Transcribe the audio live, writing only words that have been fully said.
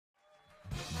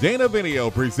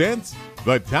Datavideo presents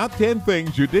the top 10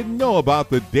 things you didn't know about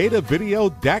the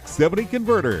Datavideo DAC-70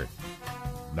 converter.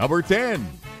 Number 10.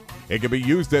 It can be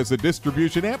used as a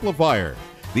distribution amplifier.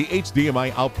 The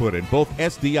HDMI output and both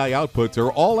SDI outputs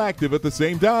are all active at the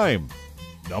same time.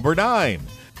 Number 9.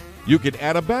 You can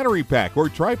add a battery pack or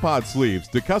tripod sleeves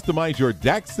to customize your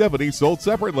DAC-70 sold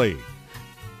separately.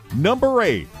 Number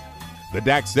 8. The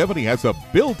DAC-70 has a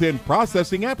built-in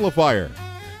processing amplifier.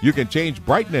 You can change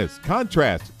brightness,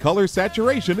 contrast, color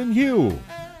saturation, and hue.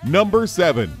 Number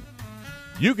 7.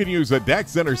 You can use a DAC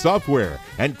Center software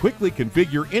and quickly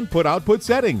configure input-output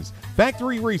settings,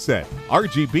 factory reset,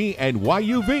 RGB and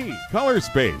YUV, color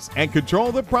space, and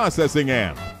control the processing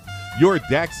amp. Your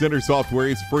DAC Center software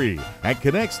is free and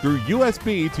connects through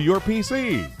USB to your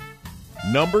PC.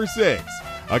 Number 6.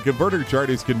 A converter chart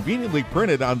is conveniently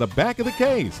printed on the back of the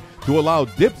case to allow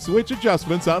dip switch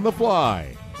adjustments on the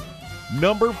fly.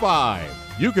 Number 5.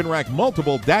 You can rack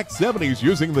multiple DAC-70s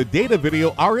using the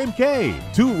Datavideo RMK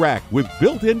 2-rack with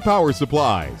built-in power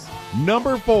supplies.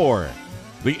 Number 4.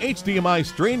 The HDMI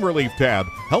strain relief tab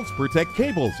helps protect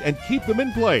cables and keep them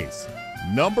in place.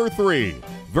 Number 3.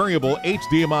 Variable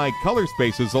HDMI color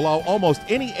spaces allow almost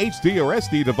any HD or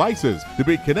SD devices to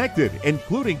be connected,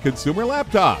 including consumer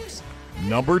laptops.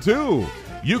 Number 2.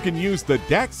 You can use the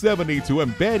DAC-70 to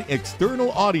embed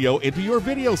external audio into your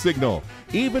video signal,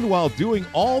 even while doing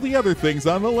all the other things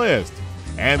on the list.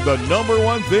 And the number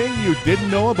 1 thing you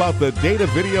didn't know about the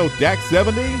Datavideo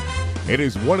DAC-70? It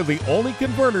is one of the only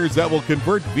converters that will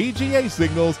convert VGA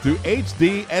signals to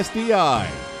HD-SDI.